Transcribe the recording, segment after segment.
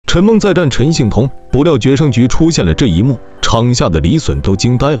陈梦再战陈幸同，不料决胜局出现了这一幕，场下的李隼都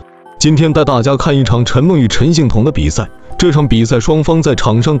惊呆了。今天带大家看一场陈梦与陈幸同的比赛。这场比赛双方在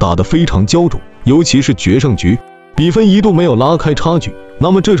场上打得非常焦灼，尤其是决胜局，比分一度没有拉开差距。那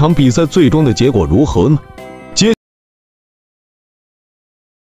么这场比赛最终的结果如何呢？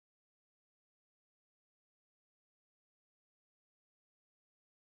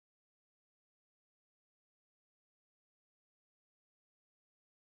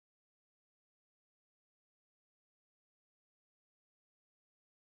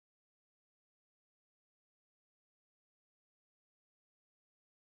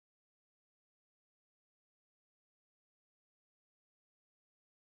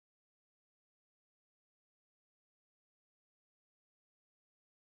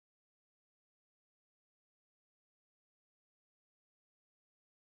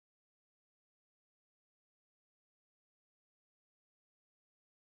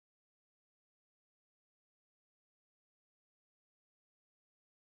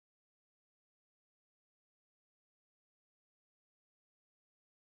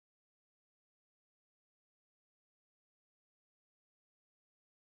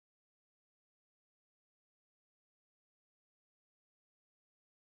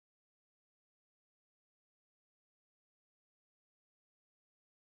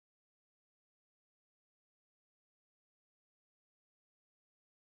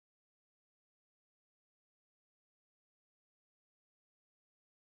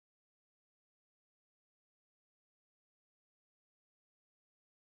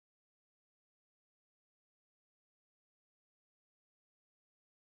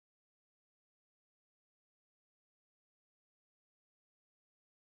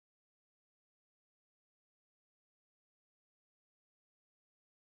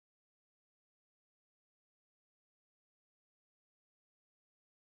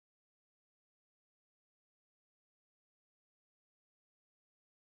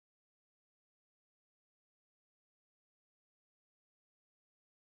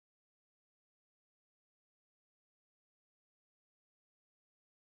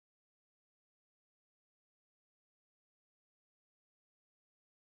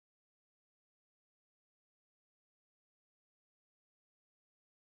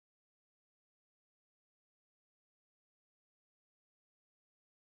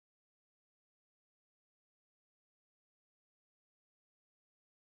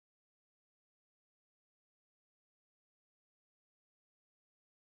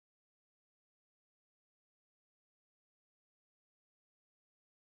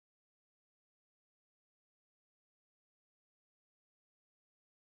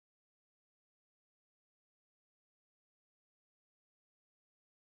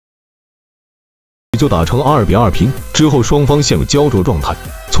就打成2-2平，之后双方陷入焦灼状态，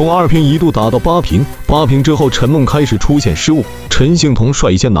从2平一度打到8平，8平之后陈梦开始出现失误，陈幸同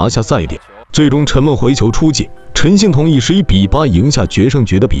率先拿下赛点，最终陈梦回球出界，陈幸同以11比8赢下决胜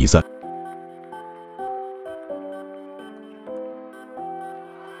局的比赛。